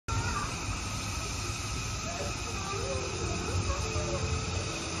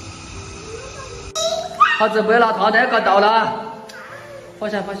好子不要拿汤袋搞倒了，放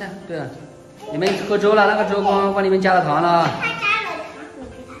下放下。对了，你们喝粥了，那个粥光帮你们加了糖了。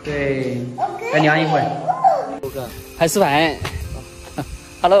对，再凉一会儿。还吃饭。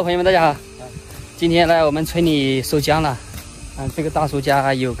Hello， 朋友们，大家好。今天来我们村里收姜了。这个大叔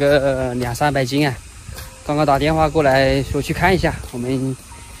家有个200-300斤啊。刚刚打电话过来说去看一下，我们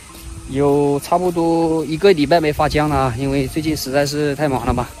有差不多1个礼拜没发姜了，因为最近实在是太忙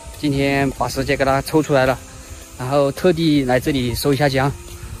了嘛。今天把时间给他抽出来了，然后特地来这里收一下姜。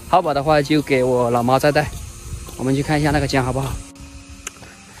浩宝的话就给我老妈在带，我们去看一下那个姜好不好？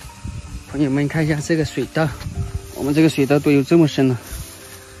朋友们看一下这个水稻，我们这个水稻都有这么深了，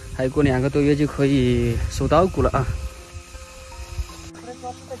还过2个多月就可以收稻谷了啊。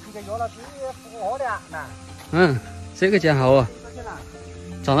这个姜好啊，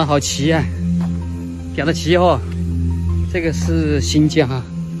长得好齐啊，掉得齐哦。这个是新姜啊，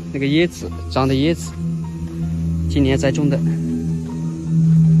那个叶子长的叶子，今年栽种的。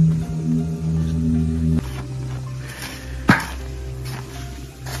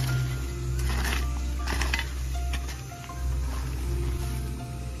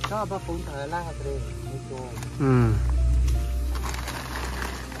把风头拉下去的，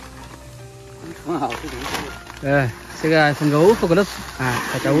很好，这东西。这个是欧服过的啊，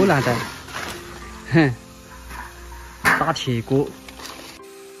它叫欧蓝带。哼，大铁锅。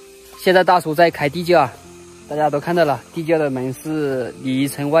现在大叔在开地窖啊，大家都看到了，地窖的门是里一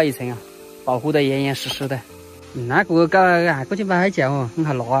层外一层啊，保护的严严实实的。那个搞啊，过去买酱哦，很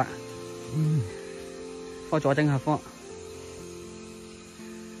好拿啊。放抓真好放。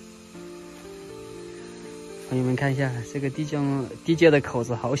朋友们看一下，这个地窖的口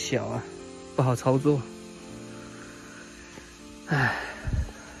子好小啊，不好操作。唉，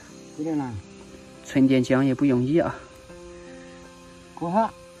这个呢，存点姜也不容易啊。过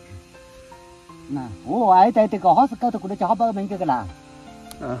哈，那我爱在这个哈是搞得过来家宝们这个啦。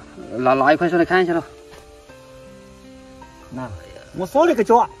拿一块出来看一下喽。那我说那个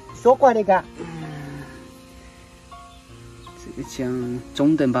脚，说过那个。这个姜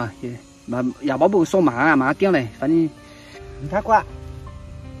中等吧，也。要不不说慢点嘞，反正你看过。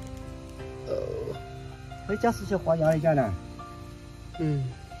回家是些花芽一家呢。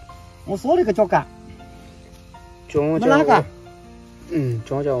我说那个脚杆。脚哪个？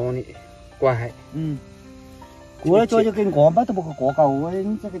脚脚往里拐海。过了脚就跟光板都不可过高，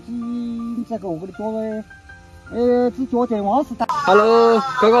你这个我的脚只脚在往是打。Hello，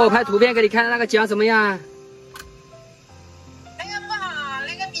 哥哥，我拍图片给你看，那个姜怎么样？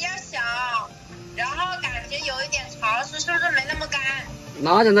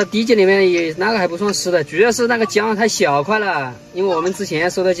那在那地窖里面也那个还不算湿的，主要是那个姜太小块了，因为我们之前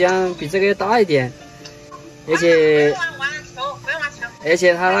收的姜比这个要大一点，而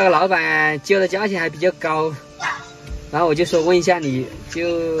且他那个老板叫的价钱还比较高，然后我就说问一下你，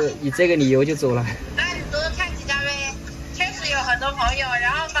就以这个理由就走了。那你多看几家呗，确实有很多朋友，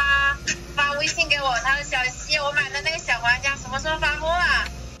然后发微信给我，他说小希，我买的那个小黄姜什么时候发货啊？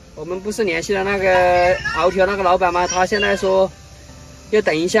我们不是联系了那个翱条那个老板吗？他现在说。要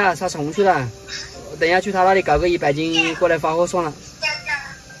等一下，他重去了。我等一下去他那里搞个100斤过来发货算了。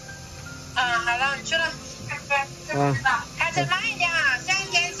好了，你去了。开车慢一点啊！现在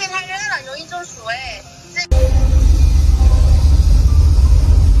天气太热了，容易中暑哎。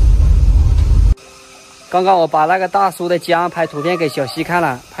刚刚我把那个大叔的姜拍图片给小希看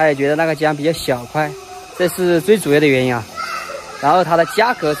了，他也觉得那个姜比较小块，这是最主要的原因啊。然后它的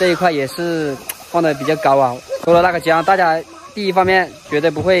价格这一块也是放的比较高啊。收了那个姜，大家。第一方面绝对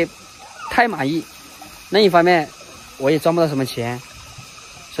不会太满意，另一方面我也赚不到什么钱，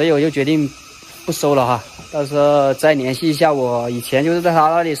所以我就决定不收了哈。到时候再联系一下我以前就是在他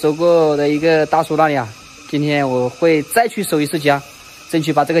那里收过的一个大叔那里啊。今天我会再去收一次姜，争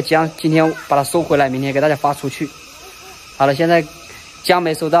取把这个姜今天把它收回来，明天给大家发出去。好了，现在姜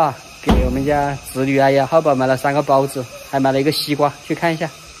没收到，给我们家侄女呀浩宝买了3个包子，还买了一个西瓜，去看一下。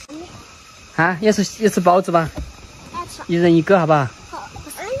要吃包子吧？一人一个，好不好？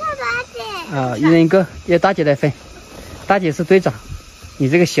好，一人一个，要大姐来分。大姐是队长，你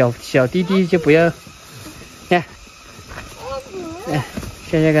这个小弟弟就不要。看，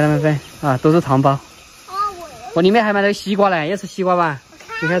谢谢给他们分啊，都是糖包。我里面还买了个西瓜嘞，要吃西瓜吧？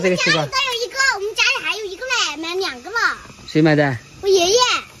你看这个西瓜。这有一个，我们家里还有一个嘞，买2个了。谁买的？我爷爷。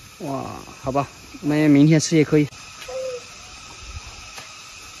哇，好吧，我们明天吃也可以。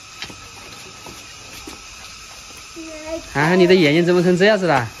你的眼睛怎么成这样子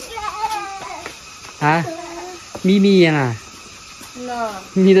了？眯眯眼啊？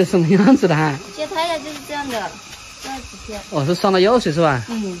眯的什么样子的？接胎呀，就是这样的，这几天。是上了药水是吧？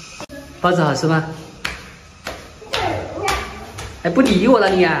包子好吃吗？还不理我了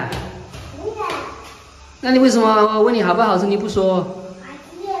你啊？那你为什么我问你好不好吃你不说？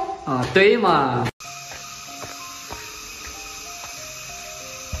啊，对嘛。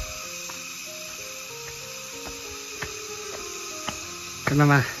看妈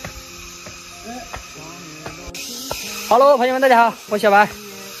妈。Hello， 朋友们，大家好，我小白。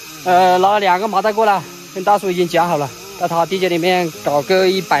拿了2个麻袋过来，跟大叔已经讲好了，到他地界里面搞个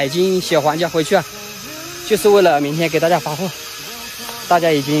100斤小黄薑回去啊，就是为了明天给大家发货。大家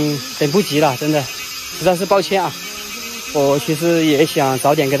已经等不及了，真的，实在是抱歉啊。我其实也想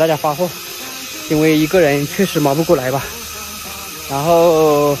早点给大家发货，因为一个人确实忙不过来吧。然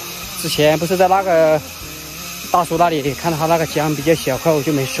后之前不是在那个大叔那里看到他那个姜比较小块，我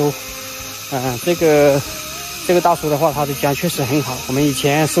就没收。这个大叔的话，他的姜确实很好，我们以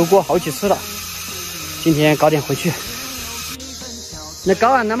前收过好几次了。今天搞点回去。那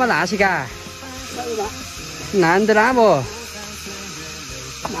搞完那么拿去干？难得那不？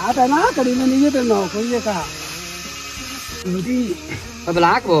拿在哪个里面你有点脑壳也干？有的。不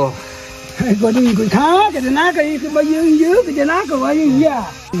那个不？我的一个他给的哪个一个嘛有给的哪个玩意呀？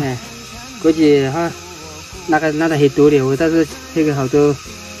估计哈那个很多的，我但是这个好多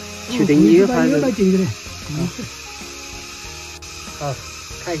秋天也有发的。好，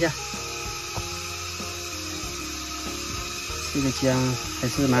看一下，这个姜还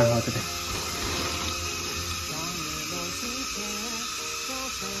是蛮好的。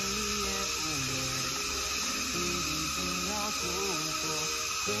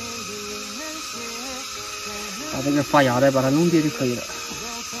把这个发芽的把它弄掉就可以了。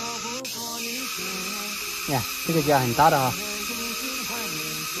呀，这个姜很大的啊，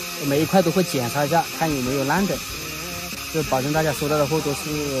我每一块都会检查一下，看有没有烂的，就保证大家收到的货都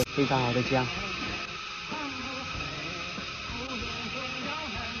是非常好的姜。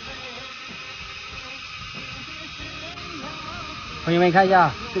朋友们看一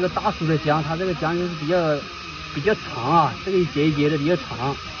下这个大叔的姜，它这个姜就是比较长啊，这个一节一节的比较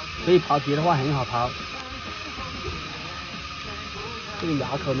长，所以刨皮的话很好刨。这个芽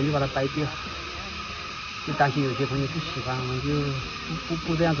口我们就把它掰掉，就担心有些朋友不喜欢，我们就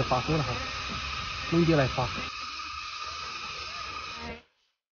不这样子发货了哈，弄掉来发。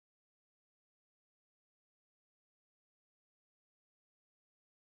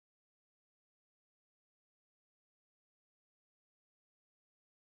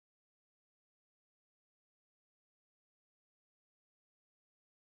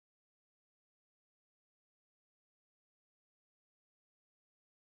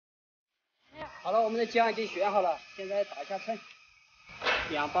好了，我们的姜已经选好了，现在打一下称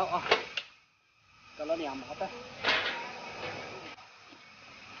，2包啊，搞了2麻袋。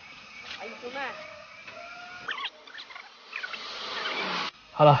还有多慢？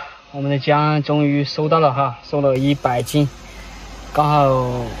好了，我们的姜终于收到了哈，收了100斤，刚好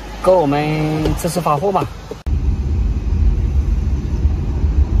够我们这次发货嘛。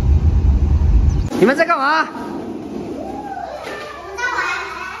你们在干嘛？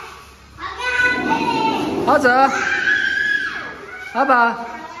好走，好吧，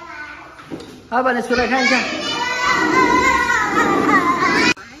好吧，你出来看一下。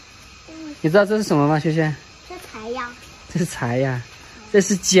你知道这是什么吗，萱萱？这柴呀。这是柴呀，这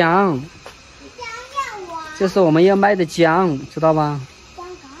是姜。这是我们要卖的姜，知道吗？姜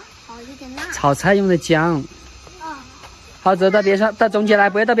好有点辣。炒菜用的姜。哦。好走到边上，到中间来，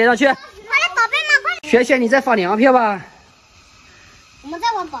不要到边上去。快来，宝贝们，快！萱萱，你在发粮票吧？我们在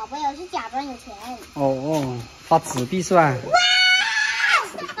玩宝贝，我是假装有钱。哦，发纸币是吧？哇，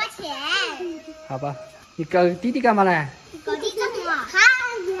花钱。好吧，你搞弟弟干嘛呢？搞地震了，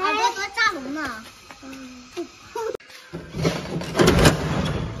耳朵都炸聋了。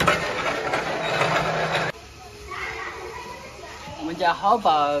我们家浩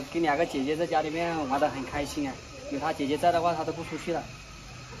宝跟2个姐姐在家里面玩得很开心啊，有他姐姐在的话，他都不出去了。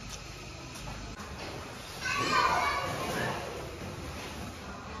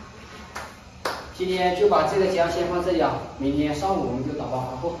今天就把这个姜先放这里啊，明天上午我们就打包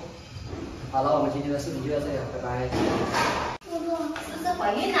发货。好了，我们今天的视频就到这里了，拜拜。是不是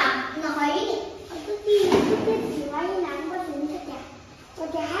怀孕了？